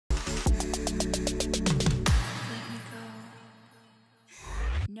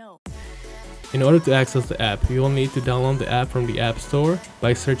In order to access the app, you will need to download the app from the App Store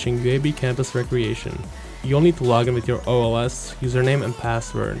by searching UAB Campus Recreation. You'll need to log in with your OLS username and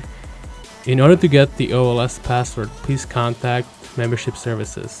password. In order to get the OLS password, please contact Membership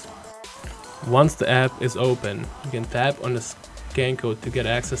Services. Once the app is open, you can tap on the scan code to get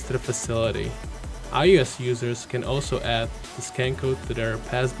access to the facility. iOS users can also add the scan code to their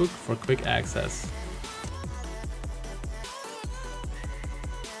passbook for quick access.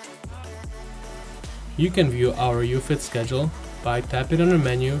 You can view our UFIT schedule by tapping on the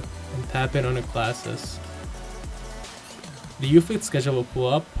menu and tapping on the classes. The UFIT schedule will pull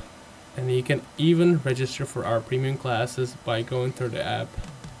up, and you can even register for our premium classes by going through the app.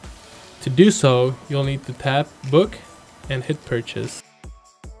 To do so, you'll need to tap Book and hit Purchase.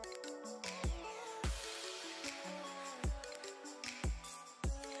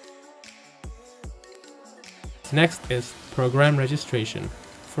 Next is Program Registration,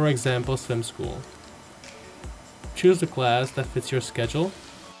 for example Swim School. Choose the class that fits your schedule.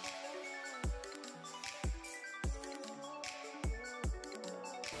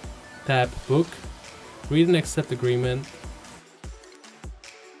 Tap Book, read and accept agreement.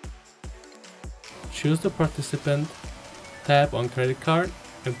 Choose the participant, tap on credit card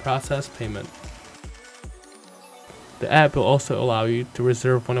and process payment. The app will also allow you to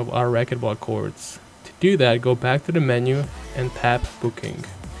reserve one of our racquetball courts. To do that, go back to the menu and tap Booking.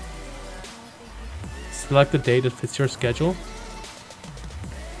 Select the date that fits your schedule.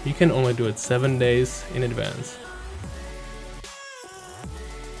 You can only do it 7 days in advance.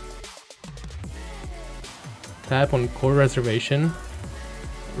 Tap on Court Reservation,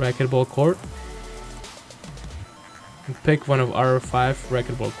 Racquetball Court, and pick one of our 5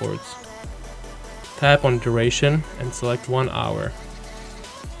 racquetball courts. Tap on Duration and select 1 hour.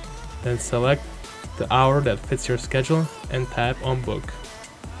 Then select the hour that fits your schedule and tap on Book.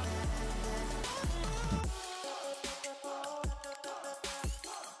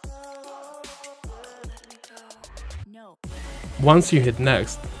 Once you hit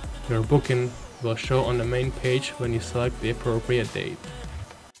Next, your booking will show on the main page when you select the appropriate date.